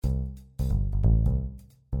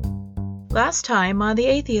Last time on The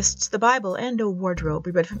Atheists, the Bible, and No Wardrobe,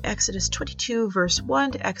 we read from Exodus 22, verse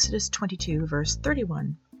 1 to Exodus 22, verse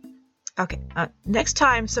 31. Okay, next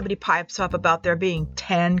time somebody pipes up about there being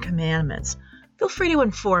 10 commandments, feel free to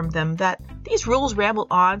inform them that these rules ramble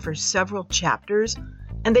on for several chapters,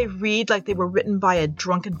 and they read like they were written by a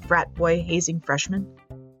drunken frat boy hazing freshmen.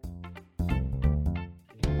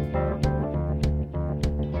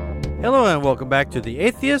 Hello and welcome back to The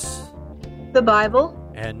Atheists, the Bible,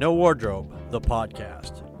 and No Wardrobe, the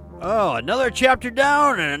podcast. Oh, another chapter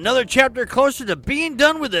down and another chapter closer to being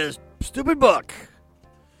done with this stupid book.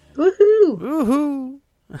 Woohoo!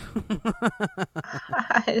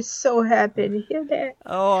 I'm so happy to hear that.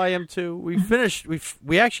 Oh, I am too. We finished.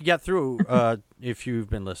 We actually got through. If you've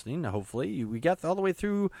been listening, hopefully we got all the way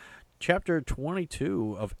through chapter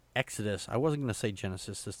 22 of Exodus. I wasn't going to say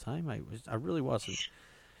Genesis this time. I really wasn't.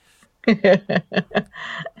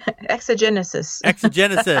 Exogenesis. That's it.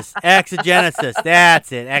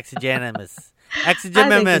 Exogenesis.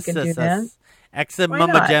 Exogenesis.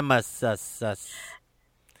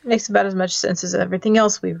 Makes about as much sense as everything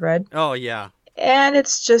else we've read. Oh yeah. And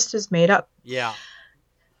it's just as made up. Yeah.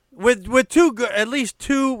 With two good, at least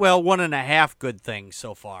two, well, 1.5 good things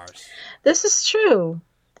so far. This is true.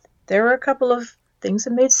 There were a couple of things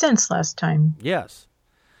that made sense last time. Yes.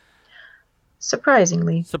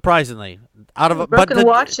 Surprisingly. Out of broken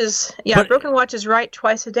watch is right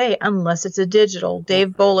twice a day unless it's a digital.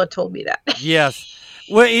 Dave Bola told me that. Yes.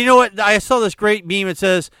 Well, you know what? I saw this great meme. It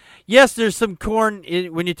says, yes, there's some corn.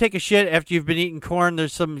 When you take a shit after you've been eating corn,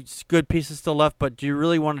 there's some good pieces still left, but do you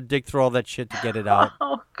really want to dig through all that shit to get it out?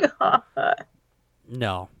 Oh, God.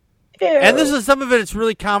 No. Ew. And this is some of it. It's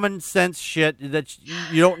really common sense shit that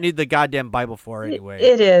you don't need the goddamn Bible for anyway.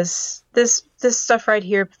 It is. This stuff right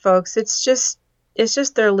here, folks, it's just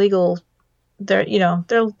their legal, their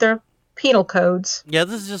penal codes. Yeah,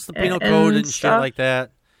 this is just the penal code and shit like that.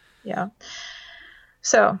 Yeah.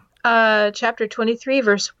 So, chapter 23,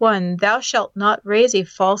 verse 1, Thou shalt not raise a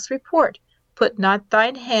false report. Put not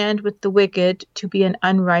thine hand with the wicked to be an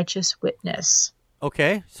unrighteous witness.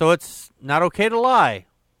 Okay, so it's not okay to lie.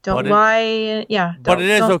 Don't lie. But it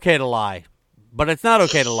is okay to lie. But it's not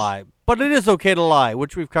okay to lie. But it is okay to lie,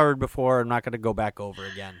 which we've covered before. I'm not going to go back over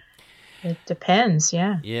again. It depends,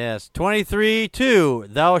 yeah. Yes.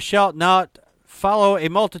 23:2. Thou shalt not follow a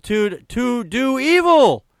multitude to do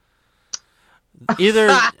evil. Either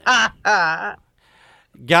God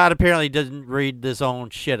apparently doesn't read his own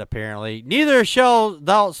shit, apparently. Neither shall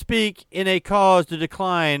thou speak in a cause to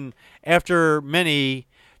decline after many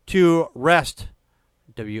to rest.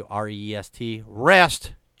 W-R-E-S-T.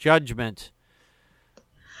 Rest judgment.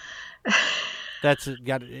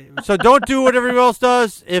 So don't do what everyone else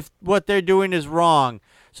does if what they're doing is wrong.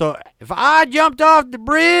 So if I jumped off the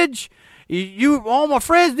bridge, all my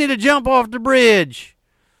friends need to jump off the bridge.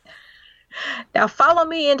 Now follow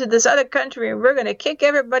me into this other country and we're going to kick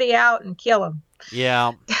everybody out and kill them.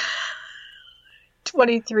 Yeah.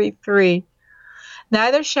 23:3.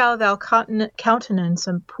 Neither shall thou countenance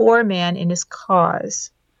a poor man in his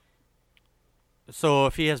cause. So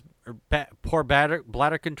if he has poor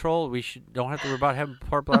bladder control, we don't have to worry about having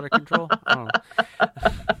poor bladder control. I don't know.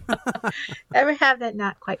 Ever have that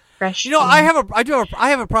not quite fresh? You know, I have a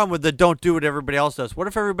problem with the don't do what everybody else does. What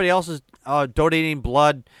if everybody else is donating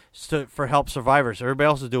blood for help survivors? Everybody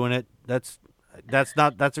else is doing it. That's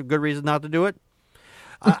a good reason not to do it.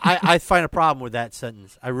 I find a problem with that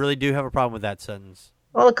sentence. I really do have a problem with that sentence.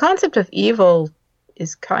 Well, the concept of evil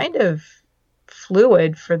is kind of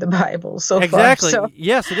fluid for the Bible so far. Exactly.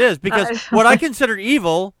 Yes, it is. Because what I consider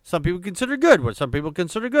evil, some people consider good. What some people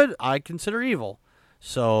consider good, I consider evil.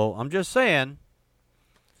 So I'm just saying.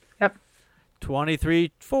 Yep.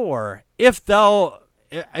 23:4. If thou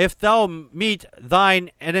meet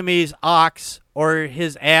thine enemy's ox or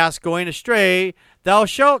his ass going astray, thou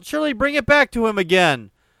shalt surely bring it back to him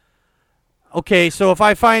again. Okay, so if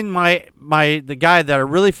I find the guy that I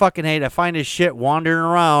really fucking hate, I find his shit wandering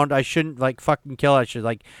around, I shouldn't fucking kill it. I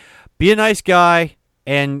should be a nice guy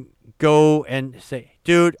and go and say,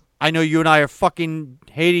 dude, I know you and I are fucking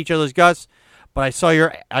hate each other's guts, but I saw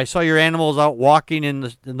your animals out walking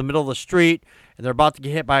in the middle of the street and they're about to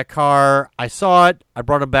get hit by a car. I saw it. I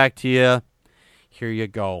brought them back to you. Here you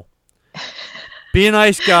go. Be a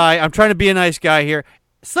nice guy. I'm trying to be a nice guy here.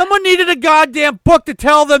 Someone needed a goddamn book to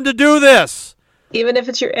tell them to do this. Even if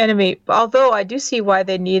it's your enemy. Although I do see why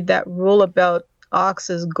they need that rule about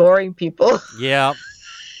oxes goring people. Yeah.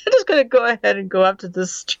 I'm just going to go ahead and go up to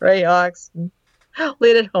this stray ox and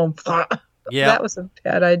lead it home. Yeah. That was a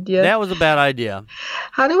bad idea. That was a bad idea.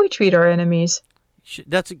 How do we treat our enemies?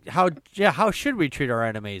 That's how. Yeah, how should we treat our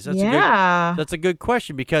enemies? That's a good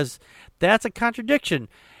question, because that's a contradiction.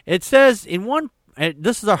 It says in one.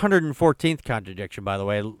 This is our 114th contradiction, by the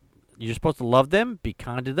way. You're supposed to love them, be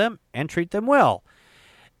kind to them, and treat them well.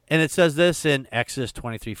 And it says this in Exodus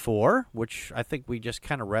 23:4, which I think we just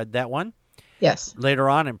kind of read that one. Yes. Later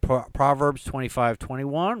on in Proverbs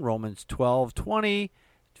 25:21, Romans 12:20,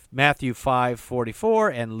 Matthew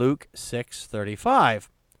 5:44, and Luke 6:35.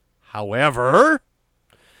 However,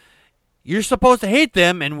 you're supposed to hate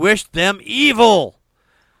them and wish them evil.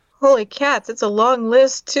 Holy cats, it's a long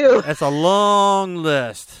list, too. That's a long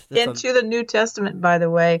list. Into the New Testament, by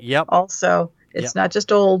the way. Yep. Also, it's not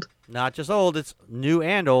just old. Not just old, it's new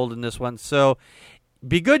and old in this one. So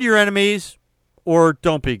be good to your enemies, or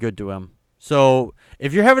don't be good to them. So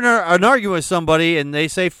if you're having an argument with somebody and they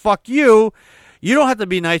say, fuck you, you don't have to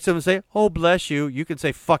be nice to them and say, oh, bless you. You can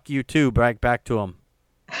say, fuck you too, back to them.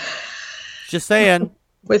 Just saying.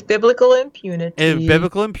 With biblical impunity.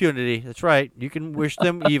 Biblical impunity. That's right. You can wish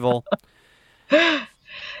them evil.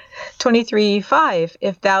 23:5.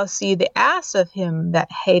 If thou see the ass of him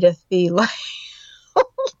that hateth thee,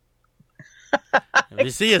 if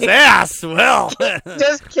you see his ass, well,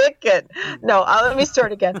 just kick it. No, let me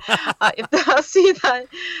start again. If thou see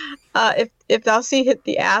if thou see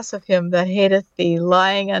the ass of him that hateth thee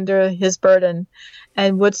lying under his burden,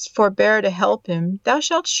 and wouldst forbear to help him, thou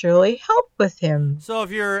shalt surely help with him. So if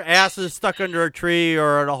your ass is stuck under a tree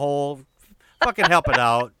or in a hole, fucking help it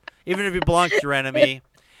out, even if it belongs to your enemy.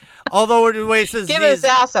 Although the way it says, give his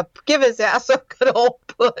ass a good old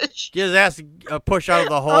push. Give his ass a push out of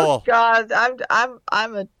the hole. Oh God,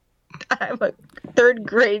 I'm a third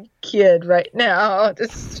grade kid right now.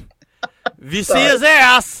 Just, if you see his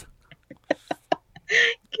ass,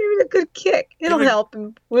 give it a good kick. It'll help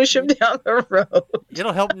him. Wish him down the road.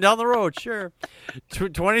 It'll help him down the road, sure.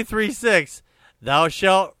 23:6. Thou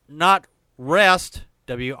shalt not rest,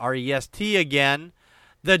 W-R-E-S-T again,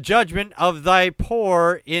 the judgment of thy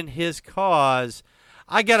poor in his cause.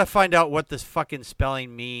 I gotta find out what this fucking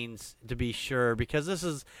spelling means to be sure, because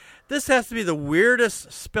this has to be the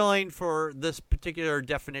weirdest spelling for this particular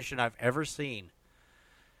definition I've ever seen.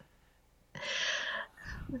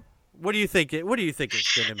 What do you think? What do you think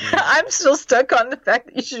it's going to mean? I'm still stuck on the fact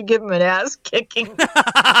that you should give him an ass kicking.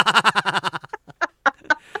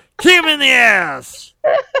 Kick him in the ass.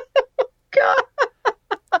 God.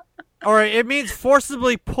 All right, it means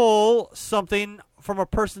forcibly pull something from a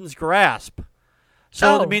person's grasp.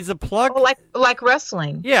 So it means to pluck. Oh, like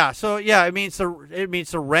wrestling. Yeah. So yeah, it means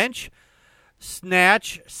to wrench,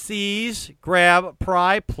 snatch, seize, grab,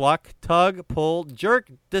 pry, pluck, tug, pull, jerk,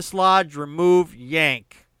 dislodge, remove,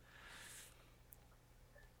 yank.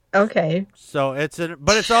 Okay. So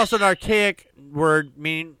but it's also an archaic word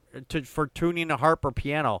meaning for tuning a harp or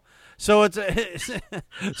piano. So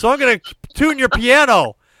so I'm gonna tune your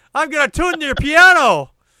piano. I'm gonna tune your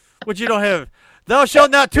piano, which you don't have. Thou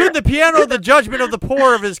shalt not tune the piano, the judgment of the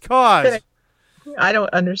poor of his cause. I don't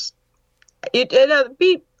understand.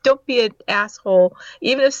 Don't be an asshole.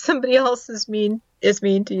 Even if somebody else is mean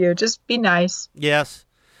to you, just be nice. Yes.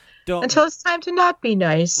 Don't until it's time to not be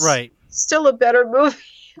nice. Right. Still a better movie.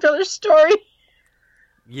 Another story.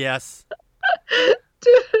 Yes.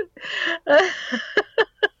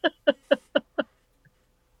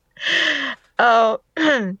 Oh,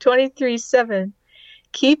 23:7.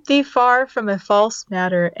 Keep thee far from a false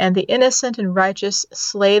matter, and the innocent and righteous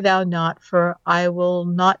slay thou not, for I will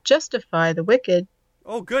not justify the wicked.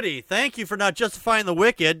 Oh, goody. Thank you for not justifying the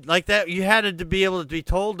wicked. Like that, you had to be able to be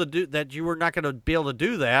told to do that. You were not going to be able to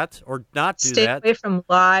do that or not do Stay that. Stay away from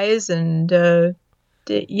lies and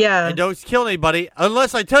yeah. And don't kill anybody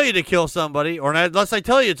unless I tell you to kill somebody, or unless I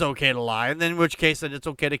tell you it's okay to lie, and then in which case then it's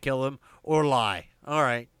okay to kill them or lie. All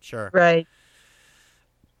right, sure. Right.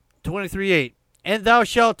 23:8. And thou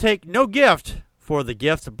shalt take no gift, for the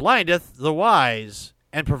gift blindeth the wise,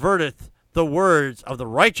 and perverteth the words of the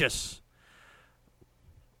righteous.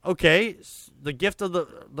 Okay, the gift of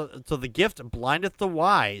the gift blindeth the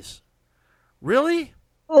wise. Really?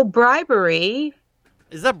 Oh, bribery.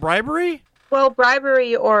 Is that bribery? Well,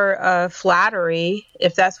 bribery or flattery,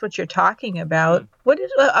 if that's what you're talking about. What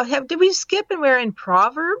did we skip and we're in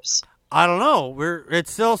Proverbs? I don't know. It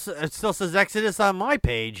still says Exodus on my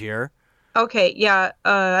page here. Okay, yeah.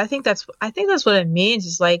 I think that's what it means.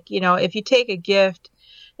 Is like, if you take a gift,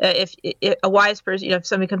 if a wise person, if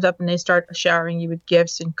somebody comes up and they start showering you with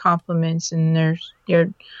gifts and compliments, and you're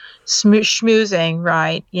schmoozing,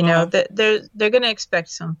 right? They're going to expect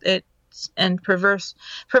something. And perverteth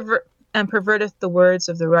the words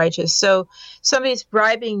of the righteous. So somebody's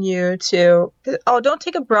bribing you to, don't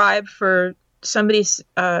take a bribe for somebody's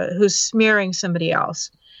who's smearing somebody else.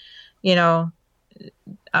 You know.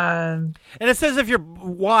 And it says if you're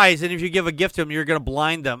wise and if you give a gift to them, you're going to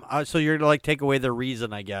blind them. So you're going to like take away their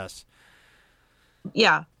reason, I guess.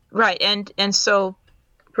 Yeah, right. And so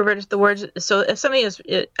perverted the words. So if somebody is,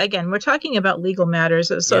 again, we're talking about legal matters.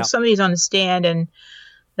 So Yeah. if somebody's on the stand and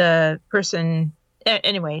the person,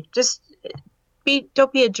 anyway, just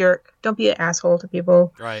don't be a jerk. Don't be an asshole to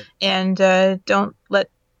people. Right. And don't let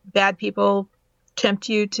bad people tempt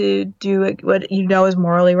you to do what you know is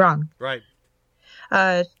morally wrong. Right.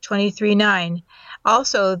 23:9.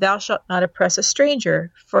 Also, thou shalt not oppress a stranger,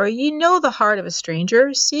 for ye know the heart of a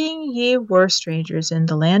stranger, seeing ye were strangers in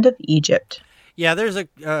the land of Egypt. Yeah, there's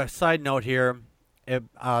a side note here.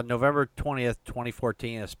 November 20th,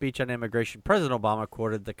 2014, a speech on immigration, President Obama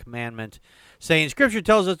quoted the commandment saying, Scripture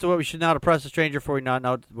tells us that we should not oppress a stranger, for we not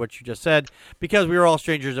know what you just said, because we were all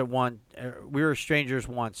strangers at one. We were strangers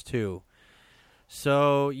once too.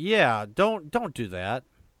 So yeah, don't do that.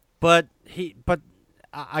 But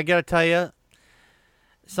I gotta tell you,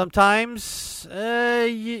 sometimes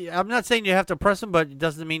I'm not saying you have to oppress them, but it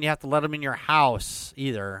doesn't mean you have to let them in your house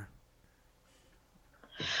either.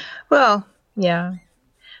 Well, yeah.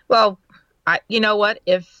 Well, you know what?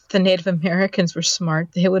 If the Native Americans were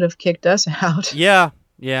smart, they would have kicked us out. Yeah.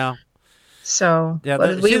 So, Yeah, what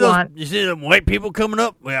did we want? You see them white people coming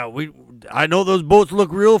up? Well, I know those boats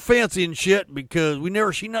look real fancy and shit because we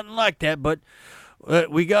never seen nothing like that, but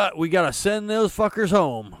we got to send those fuckers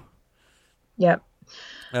home. Yep.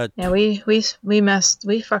 Yeah, we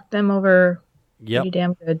fucked them over pretty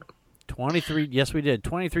damn good. 23, yes we did.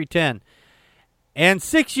 23:10. And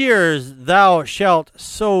 6 years thou shalt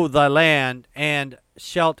sow thy land, and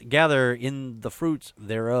shalt gather in the fruits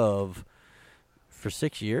thereof. For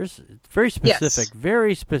 6 years? Very specific. Yes.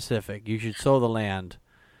 Very specific. You should sow the land.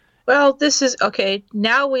 Well, this is okay.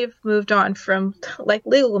 Now we've moved on from like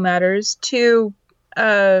legal matters to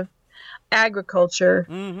agriculture.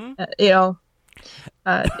 Mm-hmm.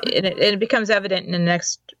 And it becomes evident in the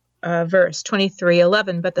next verse,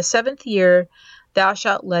 23:11. But the seventh year thou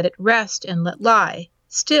shalt let it rest and let lie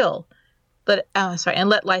still, and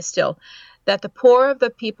let lie still, that the poor of the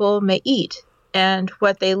people may eat, and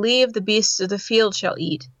what they leave the beasts of the field shall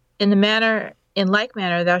eat. In like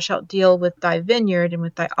manner thou shalt deal with thy vineyard and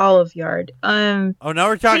with thy olive yard. Now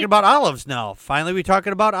we're talking about olives now. Finally, we're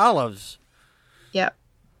talking about olives. Yeah.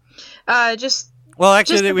 Well,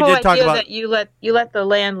 actually, we did talk about that you let the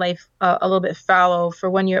land lay a little bit fallow for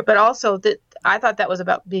 1 year, but also that I thought that was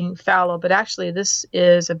about being fallow, but actually this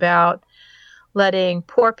is about letting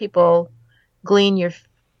poor people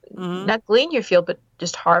not glean your field, but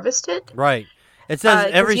just harvest it. Right. It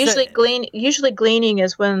says usually gleaning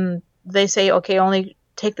is when they say, okay, only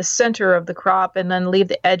take the center of the crop and then leave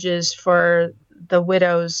the edges for the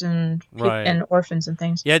widows and orphans and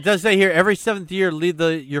things. Yeah, it does say here, every 7th year, leave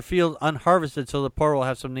your field unharvested so the poor will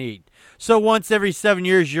have something to eat. So once every 7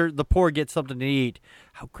 years, the poor get something to eat.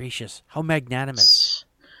 How gracious. How magnanimous.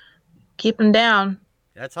 Keep them down.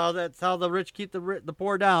 That's how the rich keep the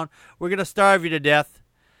poor down. We're going to starve you to death.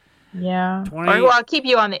 Yeah. I'll keep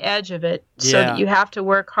you on the edge of it so that you have to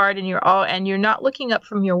work hard and you're not looking up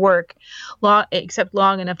from your work except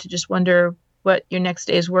long enough to just wonder what your next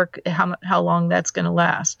day's work, how long that's going to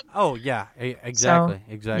last. Oh, yeah. Exactly.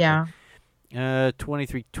 So, exactly. Yeah.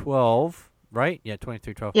 23:12, right? Yeah,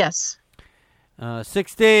 23:12. Yes.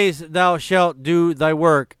 6 days thou shalt do thy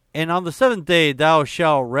work, and on the 7th day thou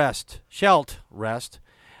shalt rest,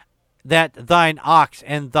 that thine ox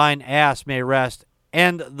and thine ass may rest,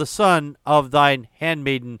 and the son of thine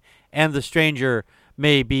handmaiden and the stranger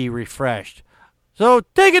may be refreshed. So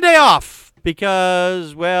take a day off,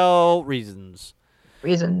 because, well, reasons.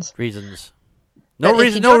 No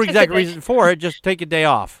exact reason for it, just take a day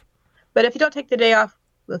off. But if you don't take the day off,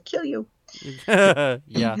 we'll kill you.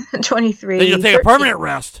 Yeah. 23. Then you'll take a permanent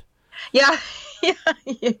rest. Yeah.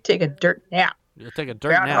 You take a dirt nap. You'll take a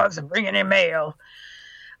dirt nap. Groundhogs and bring in mail.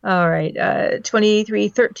 All right.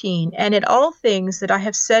 23:13. And in all things that I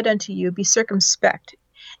have said unto you, be circumspect,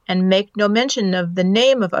 and make no mention of the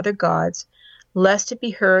name of other gods, lest it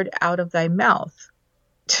be heard out of thy mouth.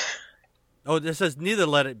 Oh, this says neither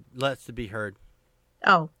let it be heard.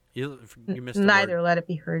 Oh. You missed the Neither word. Let it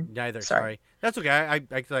be heard. Neither, sorry. That's okay. I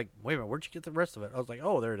like, wait a minute, where'd you get the rest of it? I was like,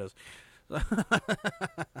 oh, there it is.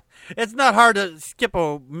 It's not hard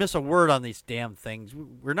to miss a word on these damn things.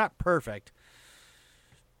 We're not perfect.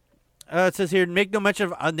 It says here, make no mention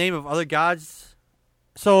of a name of other gods.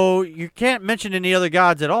 So you can't mention any other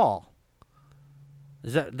gods at all.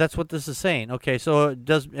 That's what this is saying? Okay, so it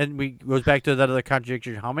does, and we goes back to that other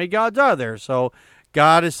contradiction. How many gods are there? So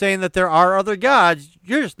God is saying that there are other gods.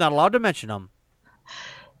 You're just not allowed to mention them.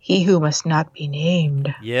 He who must not be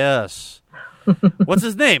named. Yes. What's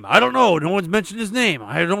his name? I don't know. No one's mentioned his name.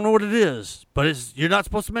 I don't know what it is. But you're not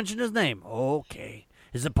supposed to mention his name. Okay.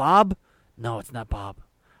 Is it Bob? No, it's not Bob.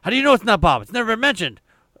 How do you know it's not Bob? It's never been mentioned.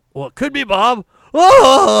 Well, it could be Bob.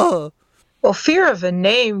 Oh! Well, fear of a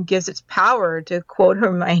name gives its power, to quote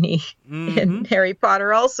Hermione in Harry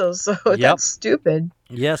Potter also, so that's stupid.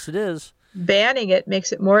 Yes, it is. Banning it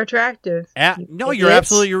makes it more attractive. No, you're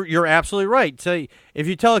absolutely right. So if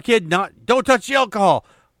you tell a kid don't touch the alcohol,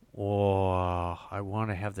 oh, I want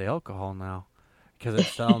to have the alcohol now because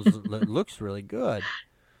it looks really good.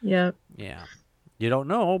 Yep. Yeah. You don't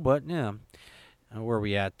know, but yeah. Where are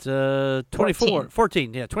we at? 14.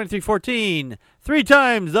 Yeah, 23:14. 3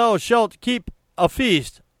 times thou shalt keep a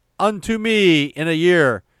feast unto me in a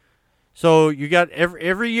year. So you got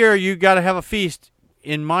every year you got to have a feast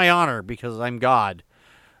in my honor because I'm God.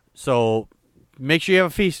 So make sure you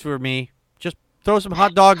have a feast for me. Just throw some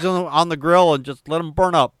hot dogs on the grill and just let them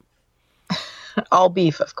burn up. All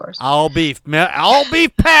beef, of course. All beef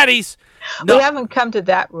patties. No. We haven't come to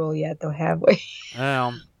that rule yet, though, have we?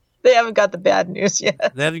 They haven't got the bad news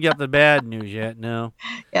yet. They haven't got the bad news yet, no.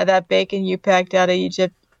 Yeah, that bacon you packed out of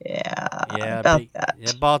Egypt. Yeah, about that.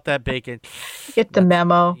 Yeah, about that bacon. Get the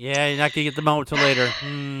memo. Yeah, you're not going to get the memo till later.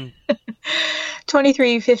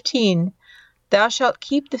 23:15. Thou shalt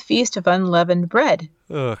keep the feast of unleavened bread.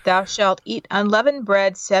 Ugh. Thou shalt eat unleavened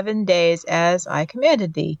bread 7 days, as I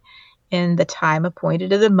commanded thee, in the time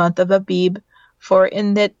appointed of the month of Abib, for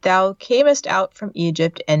in that thou camest out from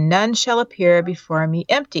Egypt, and none shall appear before me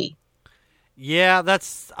empty. Yeah,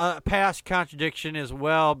 that's a past contradiction as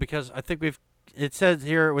well, because I think it says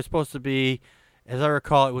here it was supposed to be, as I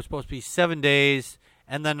recall, it was supposed to be 7 days,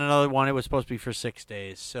 and then another one it was supposed to be for 6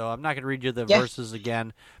 days. So I'm not going to read you the verses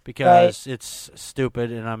again because it's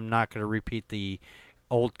stupid, and I'm not going to repeat the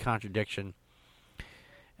old contradiction.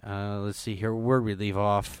 Let's see here. Where we leave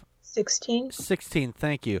off? 16. 16,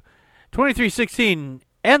 thank you. 23:16,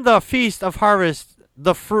 and the feast of harvest,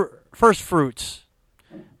 the first fruits.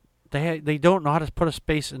 They don't know how to put a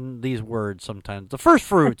space in these words sometimes. The first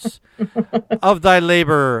fruits of thy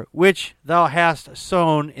labor, which thou hast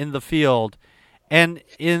sown in the field, and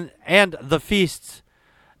the feasts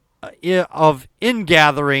of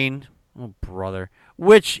ingathering, oh brother,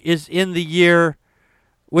 which is in the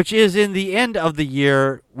end of the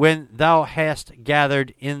year, when thou hast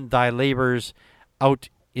gathered in thy labors out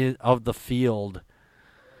of the field.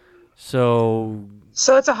 So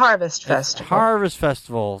it's a harvest festival. Harvest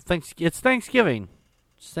festival. It's Thanksgiving.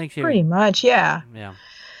 Pretty much, yeah. Yeah.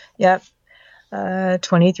 Yep.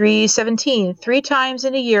 23:17. 3 times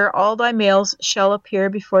in a year all thy males shall appear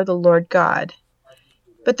before the Lord God.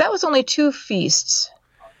 But that was only 2 feasts.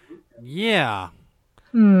 Yeah.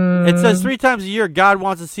 It says 3 times a year God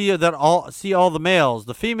wants to see all the males.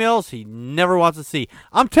 The females he never wants to see.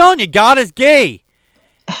 I'm telling you, God is gay.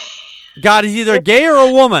 God is either gay or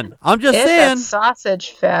a woman. I'm just saying. It's a sausage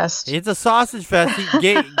fest. It's a sausage fest.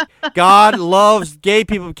 God loves gay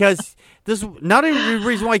people because this is not even the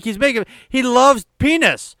reason why he keeps making it. He loves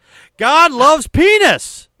penis. God loves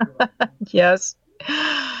penis. Yes.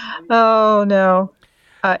 Oh, no.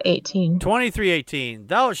 18. 23:18.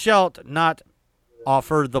 Thou shalt not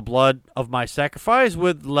offer the blood of my sacrifice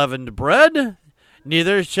with leavened bread,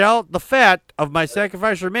 neither shall the fat of my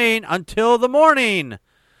sacrifice remain until the morning.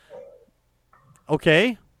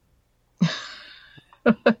 Okay.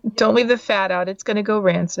 Don't leave the fat out. It's going to go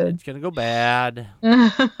rancid. It's going to go bad.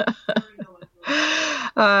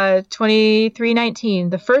 23:19.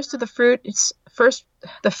 The first of the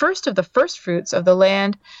first fruits of the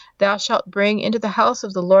land thou shalt bring into the house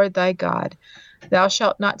of the Lord thy God. Thou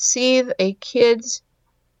shalt not seethe a kid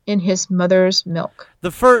in his mother's milk.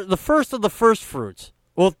 The first of the first fruits.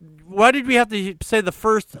 Well, why did we have to say the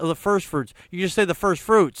first of the first fruits? You just say the first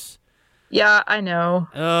fruits. Yeah, I know.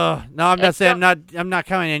 No, I'm not saying I'm not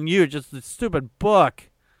counting on you. Just the stupid book.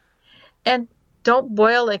 And don't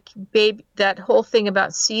boil a baby. That whole thing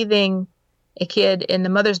about seething a kid in the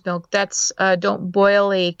mother's milk. That's don't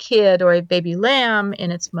boil a kid or a baby lamb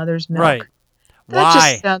in its mother's milk. Right. That Why?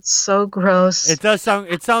 just sounds so gross. It does sound.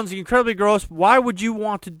 It sounds incredibly gross. Why would you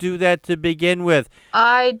want to do that to begin with?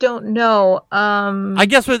 I don't know. I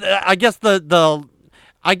guess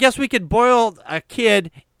we could boil a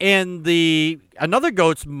kid in another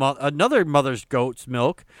mother's goat's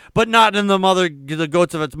milk, but not in the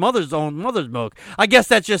goats of its mother's milk. I guess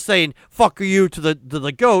that's just saying fuck you to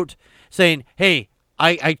the goat, saying, hey,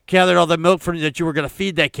 I gathered all the milk from that you were gonna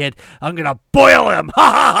feed that kid. I'm gonna boil him.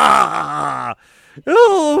 Ha ha ha!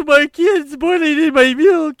 Oh, my kid's boiling in my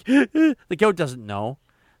milk. The goat doesn't know.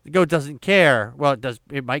 The goat doesn't care. Well, it does.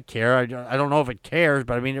 It might care. I don't know if it cares,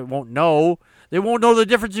 but I mean, it won't know. They won't know the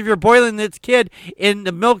difference if you're boiling its kid in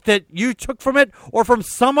the milk that you took from it or from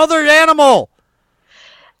some other animal.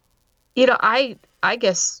 I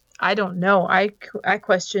guess I don't know. I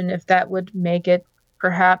question if that would make it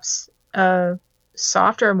perhaps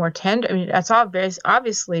softer or more tender. I mean, that's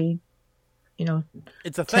obviously,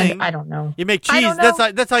 it's a thing. I don't know. You make cheese.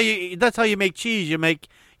 That's how you make cheese.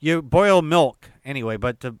 You boil milk anyway.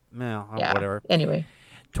 But whatever. Anyway,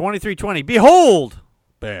 23:20.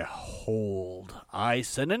 Behold, I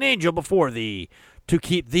send an angel before thee to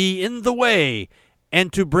keep thee in the way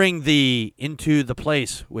and to bring thee into the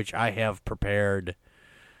place which I have prepared.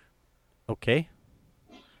 Okay.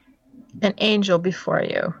 An angel before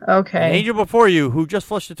you. Okay. An angel before you who just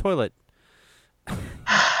flushed the toilet.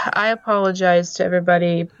 I apologize to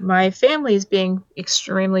everybody. My family is being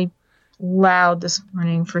extremely loud this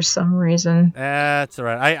morning for some reason. That's all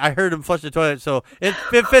right. I heard him flush the toilet, so it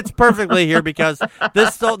fits perfectly here because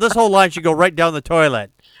this whole line should go right down the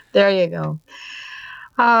toilet. There you go.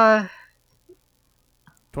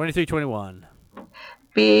 23:21.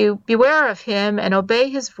 Beware of him and obey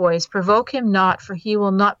his voice. Provoke him not, for he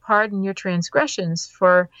will not pardon your transgressions.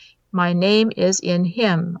 For my name is in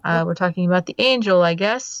him. We're talking about the angel, I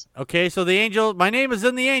guess. Okay, so the angel, my name is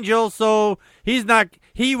in the angel, so he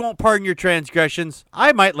won't pardon your transgressions.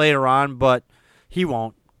 I might later on, but he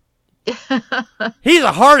won't. He's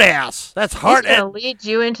a hard ass. That's hard. He's going to lead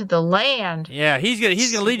you into the land. Yeah, he's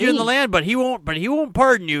gonna lead you in the land, but he won't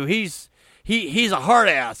pardon you. He's a hard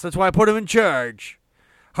ass. That's why I put him in charge.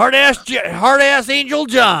 Hard ass Angel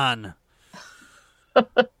John.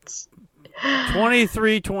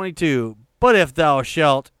 23:22. But if thou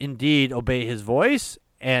shalt indeed obey his voice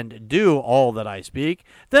and do all that I speak,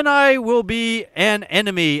 then I will be an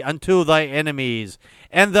enemy unto thy enemies,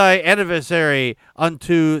 and thy adversary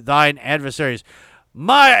unto thine adversaries.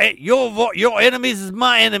 Your enemies is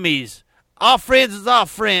my enemies. Our friends is our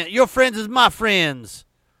friends. Your friends is my friends.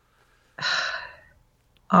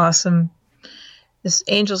 Awesome. This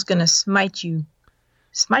angel's going to smite your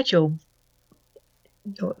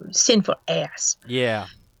sinful ass. Yeah.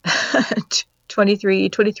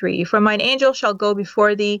 23:23. For mine angel shall go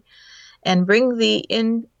before thee and bring thee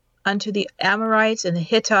in unto the Amorites and the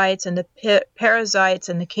Hittites and the Perizzites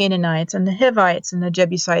and the Canaanites and the Hivites and the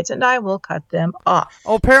Jebusites, and I will cut them off.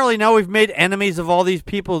 Oh, apparently now we've made enemies of all these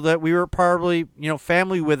people that we were probably,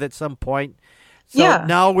 family with at some point. So yeah.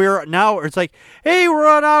 Now it's like, hey,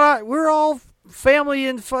 we're all family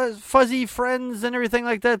and fuzzy friends and everything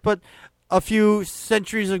like that, but a few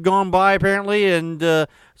centuries have gone by apparently, and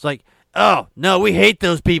it's like, oh no, we hate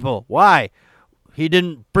those people. Why? He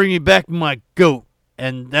didn't bring me back my goat,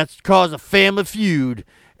 and that's caused a family feud,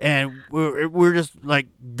 and we're just like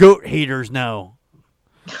goat haters now.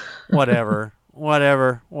 Whatever.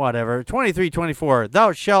 23:24.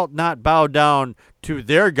 Thou shalt not bow down to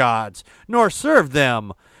their gods, nor serve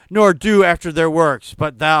them, nor do after their works,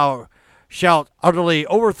 but thou shalt utterly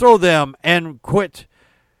overthrow them and quite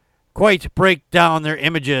break down their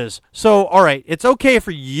images. So, all right, it's okay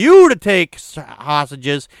for you to take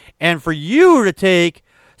hostages and for you to take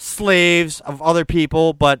slaves of other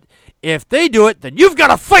people, but if they do it, then you've got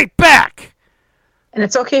to fight back. And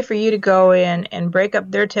it's okay for you to go in and break up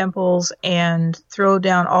their temples and throw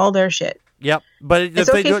down all their shit. Yep. But it's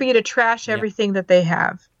okay for you to trash everything that they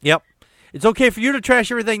have. Yep. It's okay for you to trash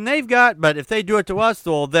everything they've got, but if they do it to us,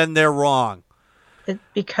 well, then they're wrong.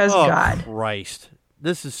 Because God. Christ.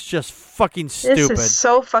 This is just fucking stupid. This is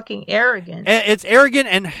so fucking arrogant. It's arrogant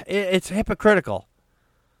and it's hypocritical.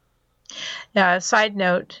 Yeah, side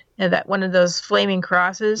note, that one of those flaming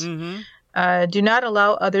crosses, do not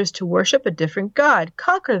allow others to worship a different God.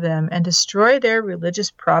 Conquer them and destroy their religious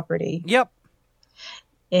property. Yep.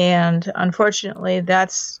 And unfortunately,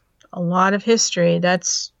 that's a lot of history.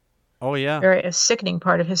 That's a sickening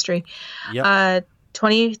part of history. Yep.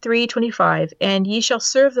 23:25. And ye shall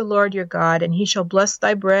serve the Lord your God, and he shall bless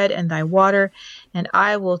thy bread and thy water, and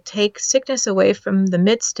I will take sickness away from the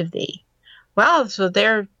midst of thee. Wow, so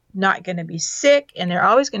they're not going to be sick, and they're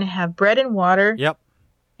always going to have bread and water. Yep.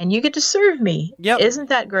 And you get to serve me. Yep. Isn't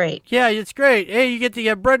that great? Yeah, it's great. Hey, you get to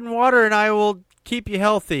get bread and water, and I will keep you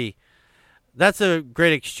healthy. That's a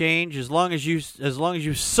great exchange. As long as you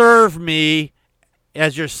serve me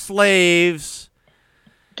as your slaves.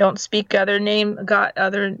 Don't speak the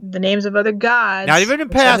names of other gods. Not even in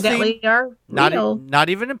passing. Evidently are real. Not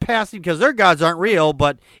even in passing, because their gods aren't real.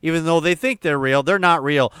 But even though they think they're real, they're not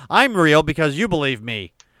real. I'm real because you believe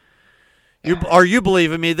me. You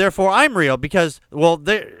believe in me, therefore I'm real. Because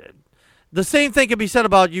the same thing can be said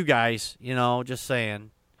about you guys. Just saying.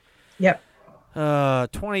 Yep.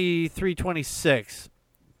 23:26.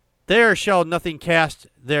 There shall nothing cast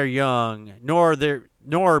their young, nor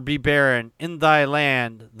be barren in thy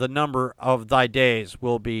land. The number of thy days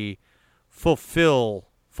will be fulfill.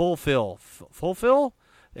 Fulfill. Ful.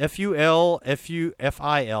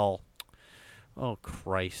 Oh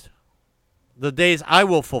Christ! The days I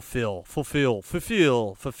will fulfill.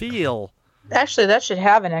 Actually, that should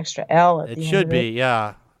have an extra L at the It end should of be, it.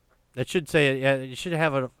 yeah. It should say, yeah, it should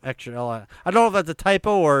have an extra L. I don't know if that's a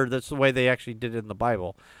typo or that's the way they actually did it in the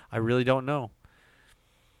Bible. I really don't know.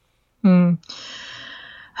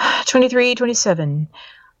 23:27.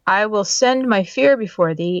 I will send my fear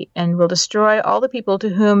before thee, and will destroy all the people to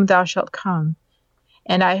whom thou shalt come.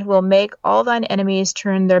 And I will make all thine enemies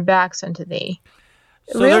turn their backs unto thee.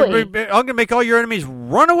 So Really? I'm going to make all your enemies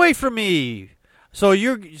run away from me. So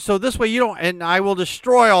this way you don't, and I will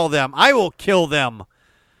destroy all them. I will kill them.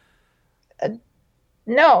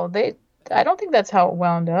 No, I don't think that's how it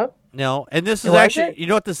wound up. No, and this is Was actually, it? you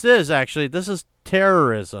know what this is actually? This is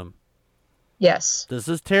terrorism. Yes. This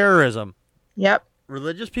is terrorism. Yep.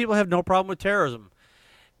 Religious people have no problem with terrorism.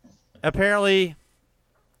 Apparently,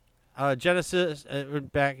 back in Genesis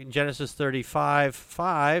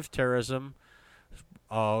 35:5, terrorism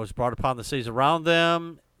was brought upon the cities around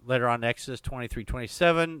them. Later on, Exodus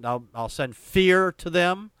 23:27, I'll send fear to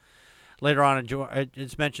them. Later on,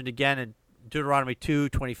 it's mentioned again in Deuteronomy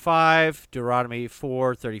 2:25, Deuteronomy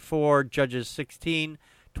 4:34, Judges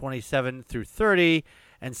 16:27 through 30,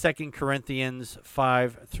 and 2 Corinthians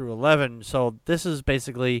 5-11. So this is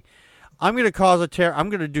basically, I'm going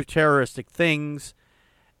to do terroristic things,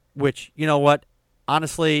 which, you know what,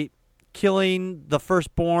 honestly, killing the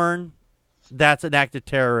firstborn, that's an act of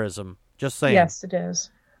terrorism. Just saying. Yes, it is.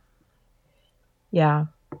 Yeah.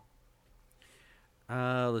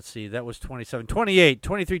 Let's see, that was 27.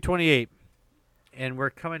 23:28. And we're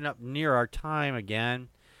coming up near our time again.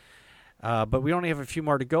 But we only have a few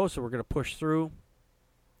more to go, so we're going to push through.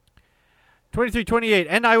 23:28.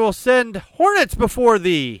 And I will send hornets before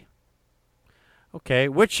thee. Okay,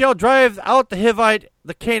 which shall drive out the Hivite,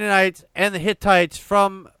 the Canaanites, and the Hittites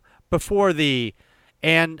from before thee.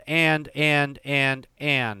 And.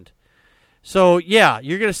 So, yeah,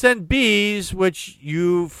 you're going to send bees, which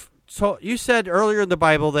you said earlier in the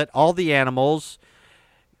Bible that all the animals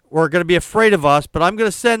were going to be afraid of us, but I'm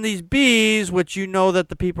going to send these bees, which you know that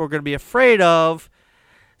the people are going to be afraid of,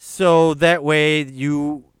 so that way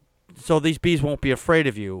these bees won't be afraid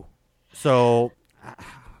of you. So,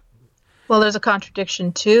 Well, there's a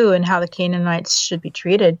contradiction, too, in how the Canaanites should be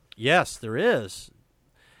treated. yes, there is.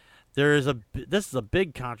 This is a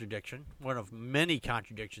big contradiction, one of many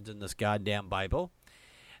contradictions in this goddamn Bible.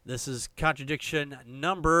 This is contradiction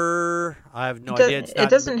number, I have no idea. It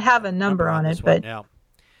doesn't have a number on it, but yeah.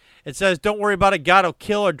 It says, don't worry about it. God will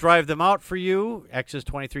kill or drive them out for you. Exodus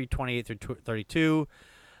 23:28-32.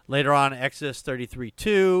 Later on, Exodus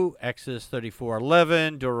 33:2, Exodus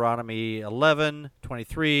 34:11, Deuteronomy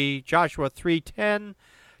 11:23, Joshua 3:10,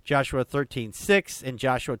 Joshua 13:6, and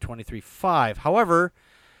Joshua 23:5. However,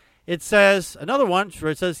 it says, another one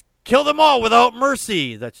where it says, kill them all without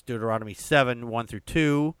mercy. That's Deuteronomy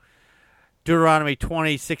 7:1-2, Deuteronomy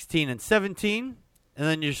 20:16 and 17. And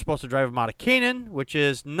then you're supposed to drive them out of Canaan, which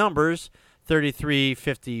is Numbers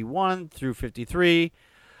 33:51-53.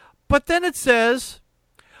 But then it says,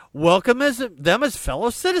 welcome them as fellow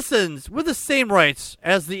citizens with the same rights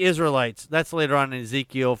as the Israelites. That's later on in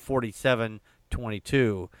Ezekiel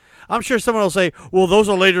 47:22. I'm sure someone will say, well, those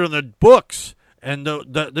are later in the books. And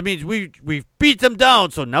that means we beat them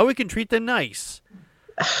down, so now we can treat them nice.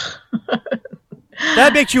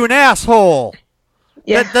 That makes you an asshole.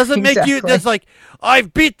 yeah, That doesn't make you, that's like,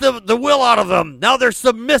 I've beat the will out of them. Now they're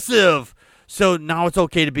submissive. So now it's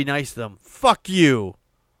okay to be nice to them. Fuck you.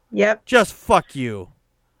 Yep. Just fuck you.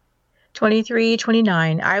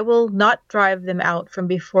 23:29. I will not drive them out from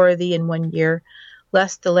before thee in 1 year,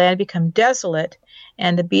 lest the land become desolate,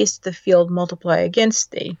 and the beasts of the field multiply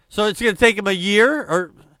against thee. So it's going to take him a year?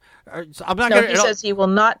 Or I'm not No, going he says he will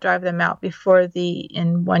not drive them out before thee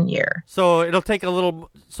in 1 year. So it'll take a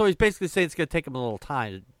little, so he's basically saying it's going to take him a little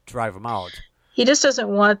time to drive them out. He just doesn't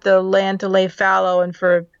want the land to lay fallow, and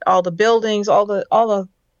for all the buildings, all the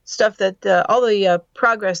stuff that all the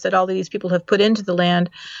progress that all these people have put into the land,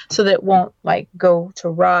 so that it won't like go to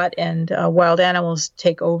rot and wild animals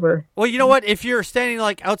take over. Well, you know what? If you're standing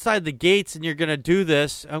like outside the gates and you're going to do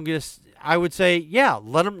this, I would say, yeah,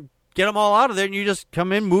 get them all out of there, and you just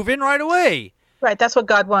come in, move in right away. Right, that's what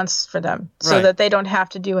God wants for them, so Right. that they don't have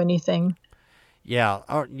to do anything. Yeah,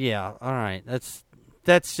 all right. That's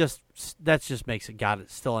just makes it God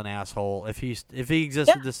still an asshole. If he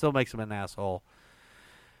existed, Yeah. this still makes him an asshole.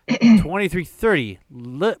 23:30.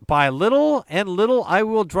 By little and little I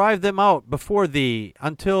will drive them out before thee,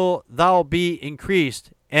 until thou be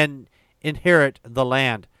increased and inherit the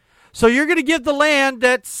land. So you're going to give the land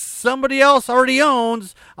that somebody else already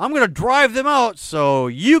owns. I'm going to drive them out so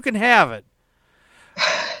you can have it.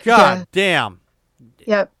 God damn.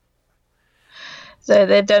 Yep. So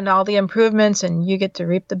they've done all the improvements, and you get to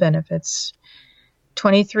reap the benefits.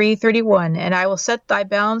 23:31. And I will set thy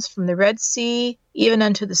bounds from the Red Sea, even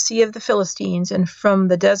unto the sea of the Philistines, and from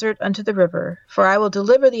the desert unto the river. For I will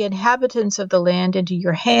deliver the inhabitants of the land into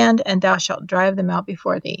your hand, and thou shalt drive them out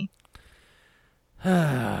before thee.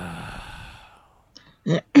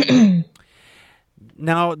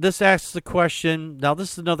 Now, this asks the question. Now,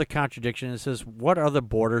 this is another contradiction. It says, what are the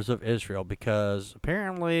borders of Israel? Because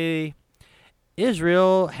apparently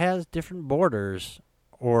Israel has different borders,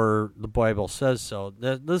 or the Bible says so.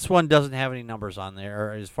 This one doesn't have any numbers on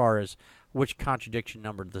there as far as which contradiction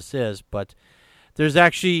number this is, but there's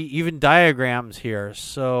actually even diagrams here.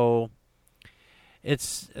 So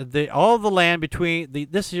it's all the land between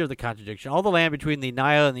this is here the contradiction. All the land between the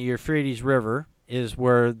Nile and the Euphrates River is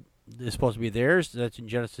where it's supposed to be theirs. That's in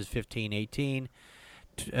Genesis 15:18,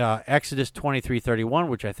 Exodus 23:31,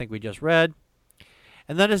 which I think we just read.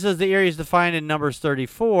 And then it says the area is defined in Numbers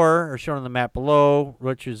 34, or shown on the map below,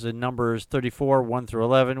 which is in Numbers 34, 1 through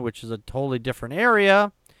 11, which is a totally different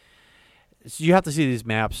area. So you have to see these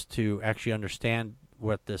maps to actually understand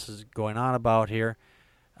what this is going on about here.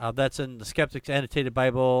 That's in the Skeptics Annotated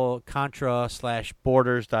Bible,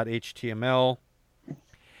 contra/borders.html.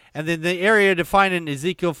 And then the area defined in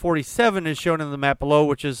Ezekiel 47 is shown in the map below,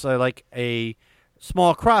 which is like a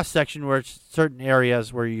small cross section where it's certain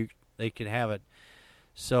areas where they can have it.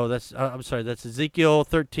 So that's that's Ezekiel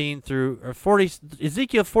 13 through or 40,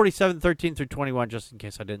 Ezekiel 47:13 through 21, just in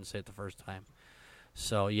case I didn't say it the first time.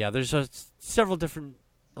 So yeah, there's several different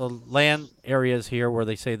land areas here where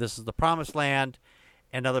they say this is the promised land,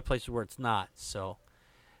 and other places where it's not. So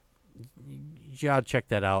you gotta check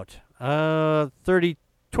that out.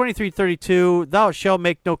 23:32. Thou shalt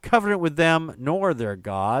make no covenant with them, nor their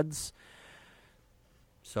gods.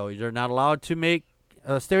 So you're not allowed to make.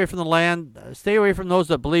 Stay away from the land. Stay away from those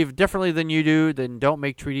that believe differently than you do. Then don't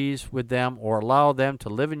make treaties with them or allow them to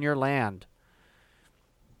live in your land.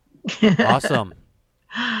 Awesome.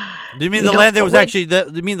 Do you mean the land that was actually? Do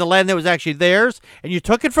you mean the land that was actually theirs, and you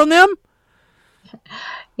took it from them?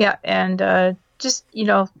 Yeah, and just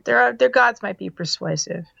their gods might be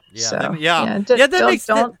persuasive. Yeah, so, that makes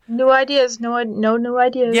sense. New ideas. No new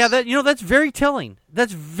ideas. Yeah, that's very telling.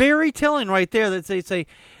 That's very telling right there. That they say.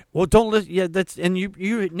 Well, don't listen. Yeah, and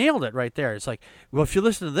you nailed it right there. It's like, well, if you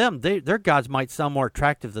listen to them, their gods might sound more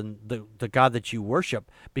attractive than the God that you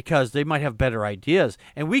worship because they might have better ideas,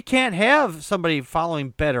 and we can't have somebody following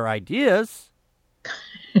better ideas.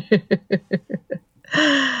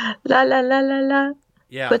 La la la la la.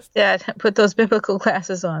 Yeah. Put those biblical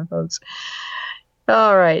glasses on, folks.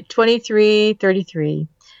 All right, 23:33.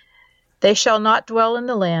 They shall not dwell in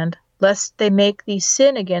the land, lest they make thee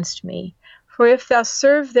sin against me. For if thou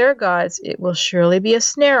serve their gods, it will surely be a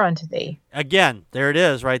snare unto thee. Again, there it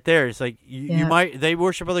is right there. It's like they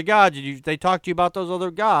worship other gods, and they talk to you about those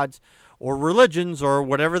other gods or religions or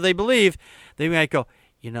whatever they believe. They might go,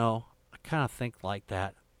 I kind of think like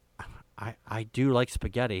that. I do like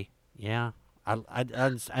spaghetti. Yeah,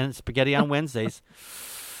 and spaghetti on Wednesdays.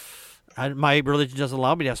 My religion doesn't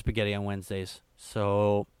allow me to have spaghetti on Wednesdays,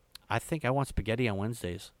 so I think I want spaghetti on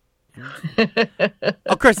Wednesdays.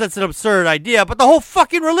 Of course, that's an absurd idea, but all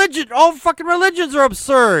fucking religions are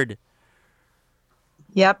absurd.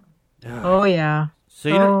 Yep. Oh yeah.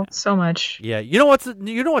 So so much. Yeah. You know what's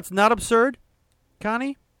not absurd,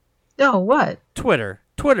 Connie? No, what? Twitter.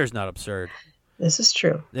 Twitter's not absurd. This is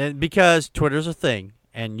true. Because Twitter's a thing,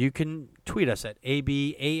 and you can tweet us at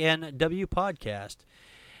ABANW Podcast.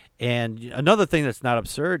 And another thing that's not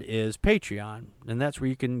absurd is Patreon, and that's where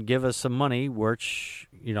you can give us some money, which,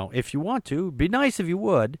 if you want to, it'd be nice if you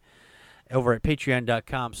would, over at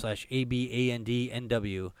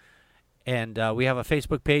patreon.com/ABANDNW. And we have a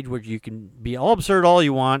Facebook page where you can be all absurd all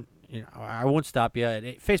you want. I won't stop you at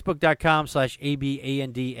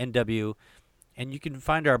facebook.com/ABANDNW. And you can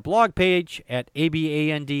find our blog page at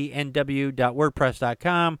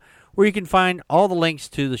abandnw.wordpress.com, where you can find all the links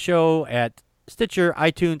to the show at Stitcher,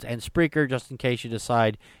 iTunes, and Spreaker, just in case you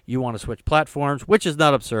decide you want to switch platforms, which is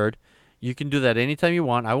not absurd. You can do that anytime you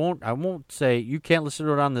want. I won't say you can't listen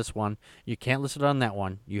to it on this one. You can't listen to it on that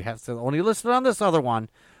one. You have to only listen on this other one.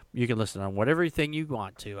 You can listen on whatever thing you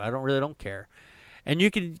want to. I don't care. And you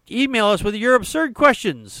can email us with your absurd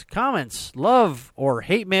questions, comments, love, or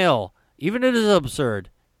hate mail. Even if it is absurd.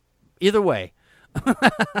 Either way.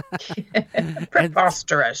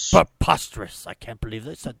 Preposterous. Preposterous. I can't believe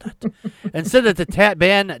they said that. And send it to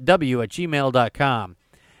tatbanw@gmail.com.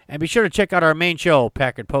 And be sure to check out our main show,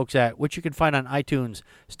 Packard Pokes At, which you can find on iTunes,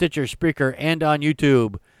 Stitcher, Spreaker, and on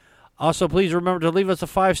YouTube. Also, please remember to leave us a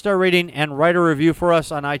 5-star rating and write a review for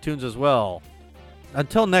us on iTunes as well.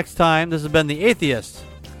 Until next time, this has been The Atheist,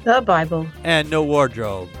 The Bible, and No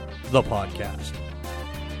Wardrobe, the podcast.